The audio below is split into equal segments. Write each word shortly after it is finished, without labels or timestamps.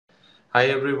Hi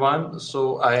everyone.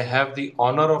 So I have the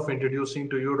honor of introducing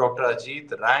to you Dr.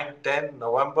 Ajeith, rank 10,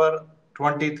 November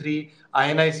 23,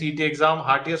 INICET exam.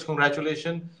 Heartiest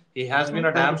congratulations. He has been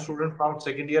a Thank damn you. student from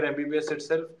second year MBBS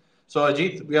itself. So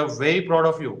Ajeeth, we are very proud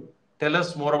of you. Tell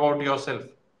us more about yourself.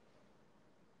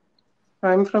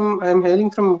 I'm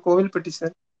hailing from Kovilpatti,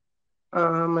 sir.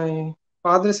 My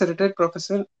father is a retired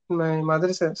professor. My mother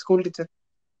is a school teacher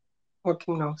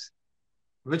working now.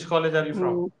 Which college are you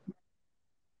from? Mm,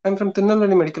 I'm from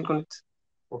Tirunelveli Medical College.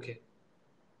 Okay.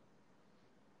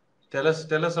 Tell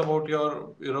us about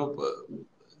your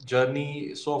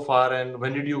journey so far, and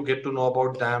when did you get to know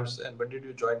about DAMS and when did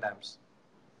you join DAMS?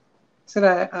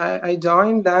 Sir, I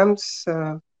joined DAMS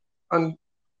on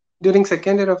during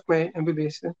second year of my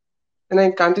MBBS. Sir. Then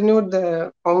I continued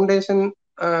the foundation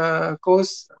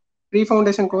course,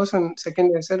 pre-foundation course on second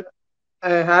year, sir.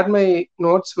 I had my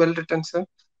notes well written, sir.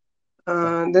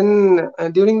 Then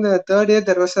during the third year,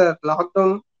 there was a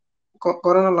lockdown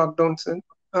corona lockdown, sir.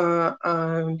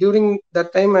 During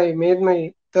that time, I made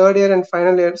my third year and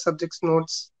final year subjects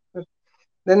notes.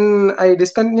 Then I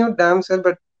discontinued DAMS, sir.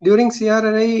 But during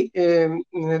CRI,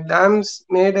 DAMS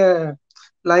made a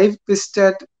live quiz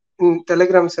chat in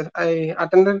Telegram, sir. I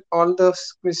attended all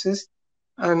those quizzes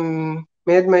and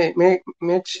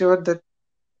made sure that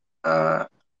uh,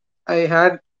 I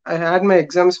had I had my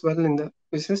exams well in the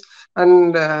quizzes,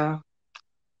 and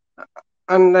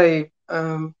and I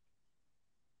um,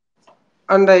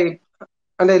 and I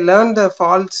and I learned the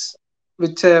faults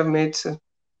which I have made, sir.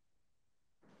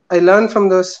 I learned from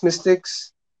those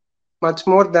mistakes much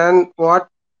more than what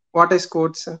I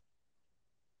scored, sir.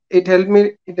 It helped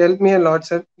me a lot,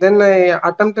 sir. Then I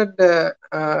attempted the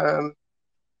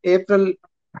April,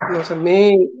 no, sir,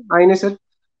 May INICET.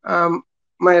 Um,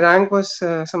 my rank was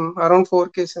some around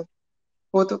 4K, sir.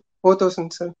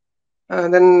 4,000, sir.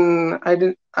 Then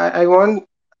I want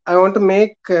to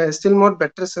make still more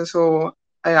better, sir. So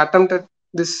I attempted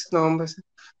this November, sir.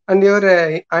 And your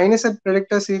INICET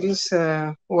predictor series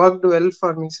worked well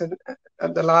for me, sir.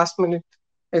 At the last minute,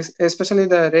 especially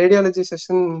the radiology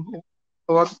session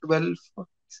worked well.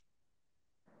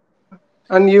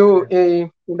 And you,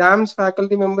 DAMS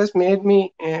faculty members made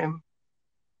me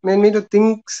to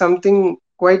think something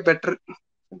quite better.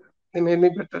 They made me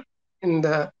better in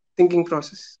the thinking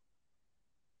process,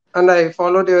 and I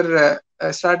followed your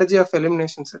strategy of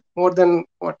elimination, sir, more than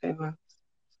what I learned.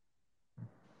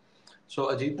 So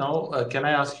Ajit, now can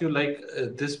I ask you, like,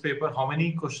 this paper, how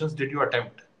many questions did you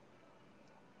attempt?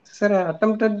 Sir,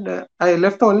 I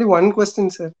left only one question,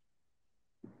 sir.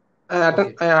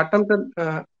 Okay. I attempted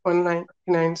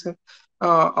 199, sir.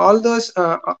 All those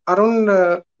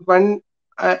around one,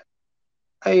 I,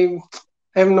 I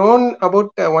have known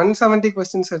about 170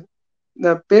 questions, sir.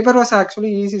 The paper was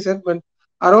actually easy, sir, but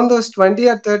around those 20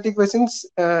 or 30 questions,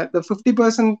 the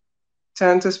 50%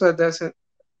 chances were there, sir,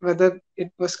 whether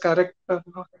it was correct or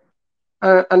not.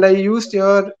 And I used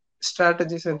your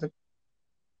strategy, sir.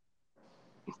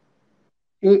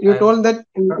 You And told that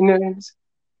in your answer.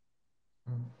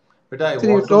 but I So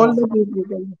you want to know told that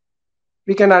from,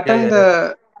 we can yeah, attend yeah,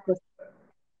 yeah. the.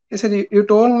 Yes, sir, you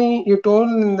told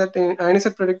in that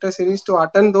INICET predictor series to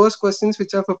attend those questions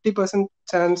which are 50%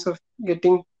 chance of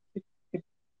getting it.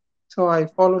 So I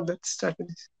followed that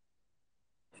strategy.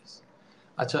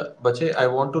 Acha, Bache, I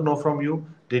want to know from you,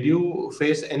 did you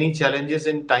face any challenges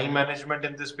in time management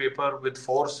in this paper? With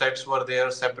four sets were there,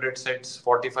 separate sets,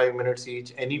 45 minutes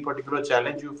each. Any particular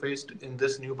challenge you faced in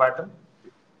this new pattern?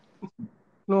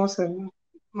 No, sir.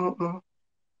 No, no,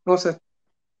 no, sir.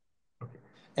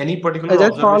 Any I particular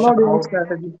just observation followed your about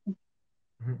strategy.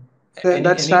 Mhm. That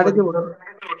any strategy worked.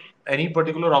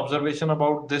 particular observation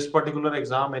about this particular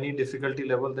exam? Any difficulty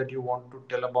level that you want to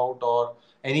tell about, or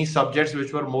any subjects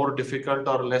which were more difficult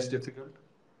or less difficult?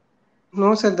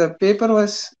 No, sir. The paper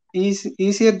was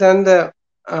easier than the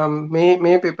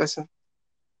May paper, sir.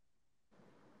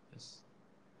 Yes.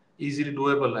 Easily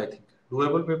doable, I think.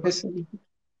 Doable paper. Yes, sir.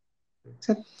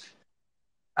 Sir.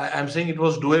 I'm saying it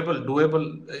was doable,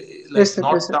 Yes, like sir.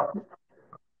 Yes, not sir. tough. Okay.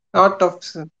 Lot of,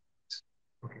 sir.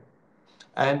 Okay.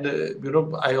 And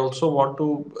I also want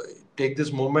to take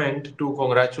this moment to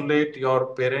congratulate your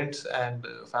parents and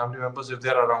family members if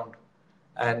they're around.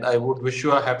 And I would wish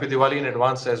you a happy Diwali in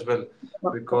advance as well,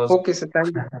 because Okay, sir.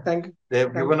 Thank you. Thank you. they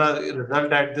have Thank given you. a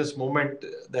result at this moment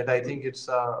that I think it's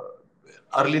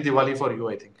early Diwali for you,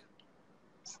 I think.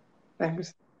 Thank you,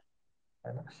 sir.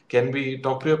 Can we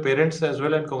talk to your parents as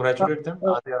well and congratulate them?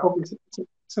 Are they around? Okay, sir.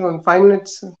 So on 5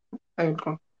 minutes, I will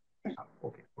come.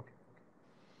 Okay. Okay.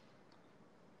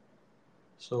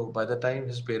 So by the time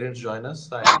his parents join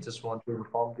us, I just want to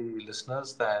inform the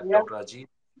listeners that Yeah. Dr. Ajit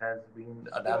has been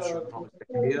a DAMS student from his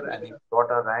second year, and he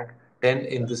got a rank 10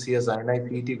 in this year's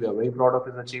INICET. We are very proud of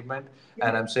his achievement,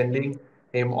 and I'm sending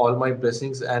him all my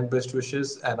blessings and best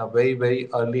wishes, and a very, very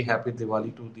early happy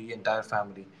Diwali to the entire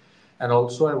family. And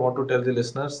also, I want to tell the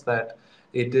listeners that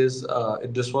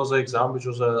this was an exam which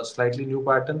was a slightly new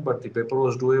pattern, but the paper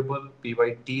was doable.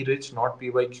 PYT rich, not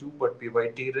PYQ, but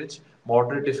PYT rich,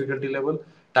 moderate difficulty level.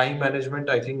 Time management,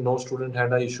 I think no student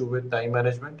had an issue with time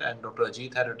management, and Dr.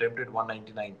 Ajeith had attempted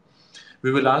 199.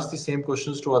 We will ask the same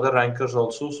questions to other rankers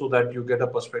also, so that you get a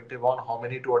perspective on how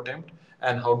many to attempt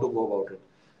and how to go about it.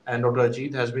 And Dr.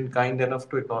 Ajeeth has been kind enough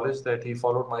to acknowledge that he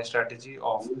followed my strategy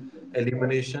of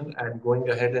elimination and going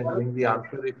ahead and doing the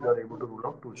answer if you are able to rule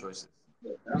out two choices.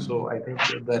 So I think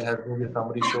that has been the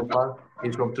summary so far.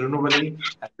 He's from Tirunelveli,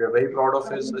 and we are very proud of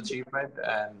his achievement,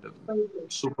 and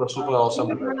super, super awesome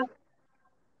result.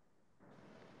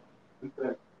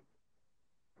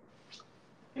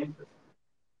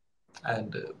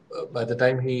 And by the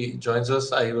time he joins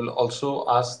us, I will also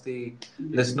ask the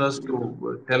listeners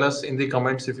to tell us in the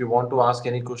comments if you want to ask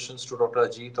any questions to Dr.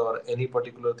 Ajit or any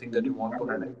particular thing that you want to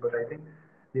highlight. But I think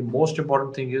the most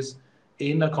important thing is,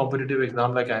 in a competitive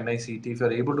exam like NICT, if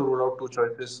you're able to rule out two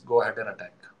choices, go ahead and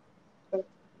attack.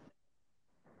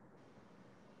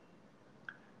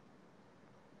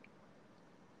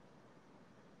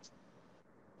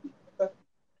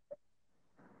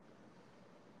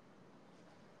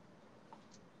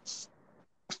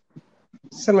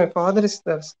 Sir, my father is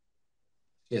there.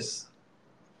 Yes.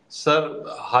 Sir,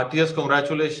 heartiest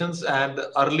congratulations and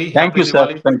early Thank happy you, sir.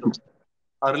 Diwali to Thank you. you.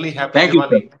 Early happy Thank you, sir.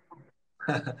 Diwali.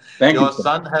 Thank you, Your sir.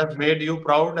 son has made you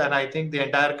proud, and I think the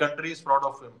entire country is proud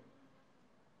of him.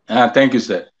 Thank you,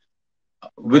 sir.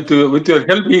 Congratulations. With your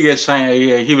help,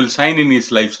 he will shine in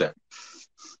his life, sir.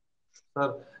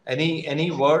 Sir, any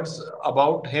words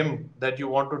about him that you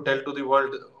want to tell to the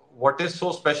world? What is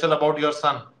so special about your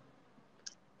son?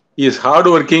 He is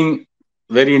hardworking,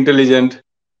 very intelligent,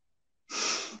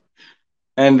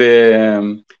 and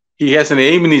he has an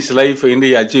aim in his life, and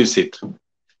he achieves it.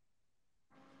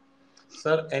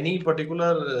 Sir, any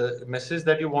particular message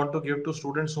that you want to give to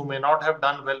students who may not have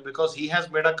done well, because he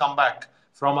has made a comeback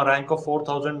from a rank of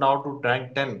 4,000 now to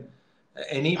rank 10.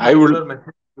 Any I would, particular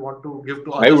message you want to give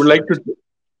to I other would like students? to,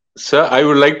 sir. I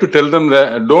would like to tell them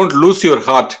that don't lose your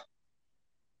heart.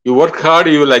 You work hard,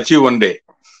 you will achieve one day.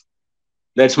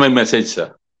 That's my message,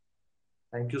 sir.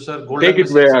 Thank you, sir. Take Golden it message,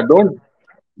 sir. where don't.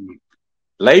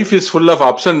 Life is full of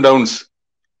ups and downs.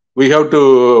 We have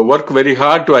to work very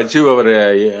hard to achieve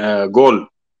our goal.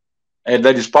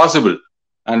 That is possible.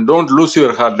 And don't lose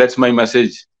your heart. That's my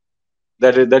message.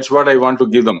 That's what I want to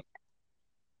give them.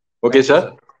 Okay, Thank you, sir?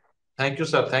 sir. Thank you,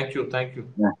 sir. Thank you. Thank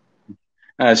you.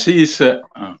 Yeah. She is.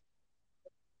 Ah,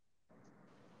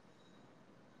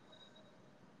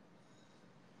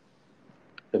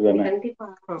 Ajit.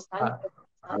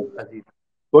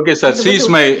 Okay, sir. She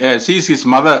is his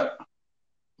mother. Oh,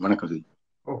 Vanakkam.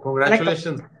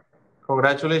 congratulations.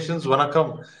 Congratulations.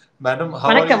 Vanakkam. Madam, how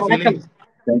are Vanakkam, you vanakkam. feeling?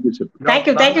 Thank you, sir. Your Thank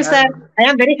son you, has sir. I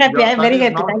am very happy. your I am son very is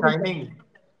happy. now Thank you, sir. shining.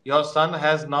 Your son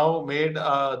has now made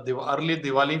a early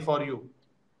Diwali for you.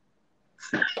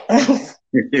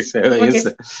 Yes, sir. Yes, Okay.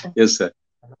 sir. Yes, sir.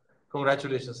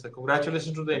 Congratulations, sir.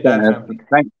 Congratulations to the entire family.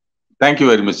 Thank you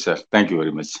very much, sir. Thank you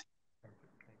very much. So,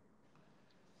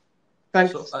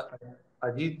 Thanks.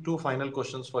 Ajit, two final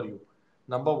questions for you.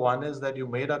 Number one is that you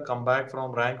made a comeback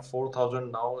from rank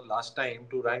 4,000 now last time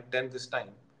to rank 10 this time,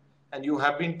 and you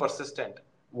have been persistent.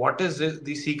 What is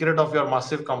the secret of your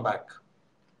massive comeback?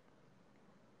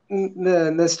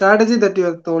 The strategy that you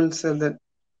have told, sir,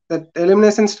 that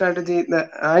elimination strategy, the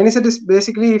INICET is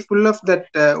basically full of that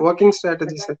working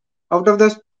strategy, sir. Out of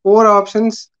those four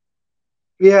options,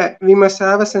 we must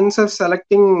have a sense of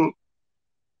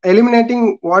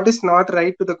eliminating what is not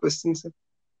right to the question, sir,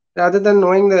 rather than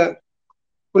knowing the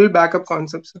full backup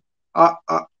concepts.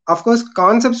 Of course,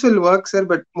 concepts will work, sir,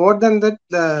 but more than that,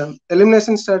 the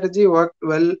elimination strategy worked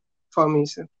well for me,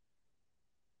 sir.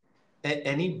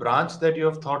 Any branch that you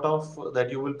have thought of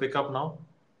that you will pick up now?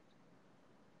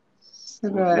 Sir,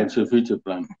 That's your future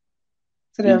plan.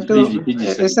 sir, I have to.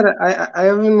 Yes, sir. I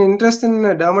have an interest in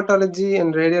dermatology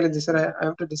and radiology, sir. I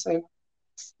have to decide.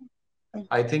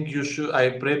 I think you should. I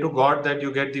pray to God that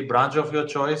you get the branch of your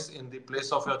choice in the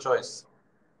place of your choice.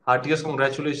 Heartiest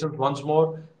congratulations once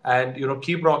more, and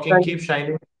keep rocking, Thank you. keep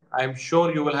shining. I'm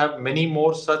sure you will have many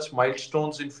more such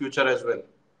milestones in future as well.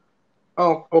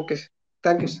 Oh, okay.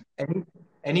 Thank you, sir. Any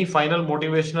any final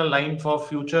motivational line for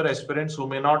future aspirants who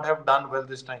may not have done well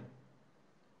this time?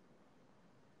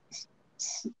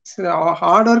 Sir,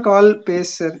 hard work all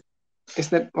pays, sir. Is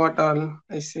that what all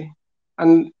I say?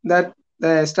 And that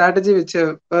the strategy which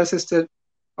persisted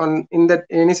in that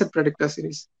INICET predictor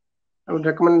series. I would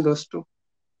recommend those two.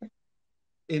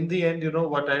 In the end,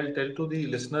 what I'll tell to the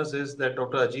listeners is that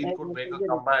Dr. Ajeith could make a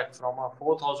comeback from a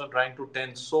 4,000 rank to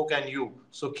 10. So can you.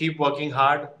 So keep working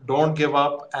hard, don't give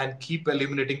up, and keep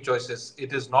eliminating choices.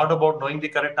 It is not about knowing the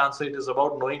correct answer, it is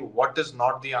about knowing what is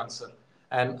not the answer.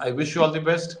 And I wish you all the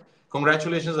best.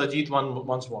 Congratulations, Ajeith,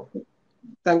 once more.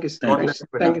 Thank you, sir. God bless you.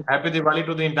 Thank you. Happy Diwali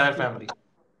to the entire family.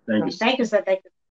 Thank you. Thank you, sir. Thank you.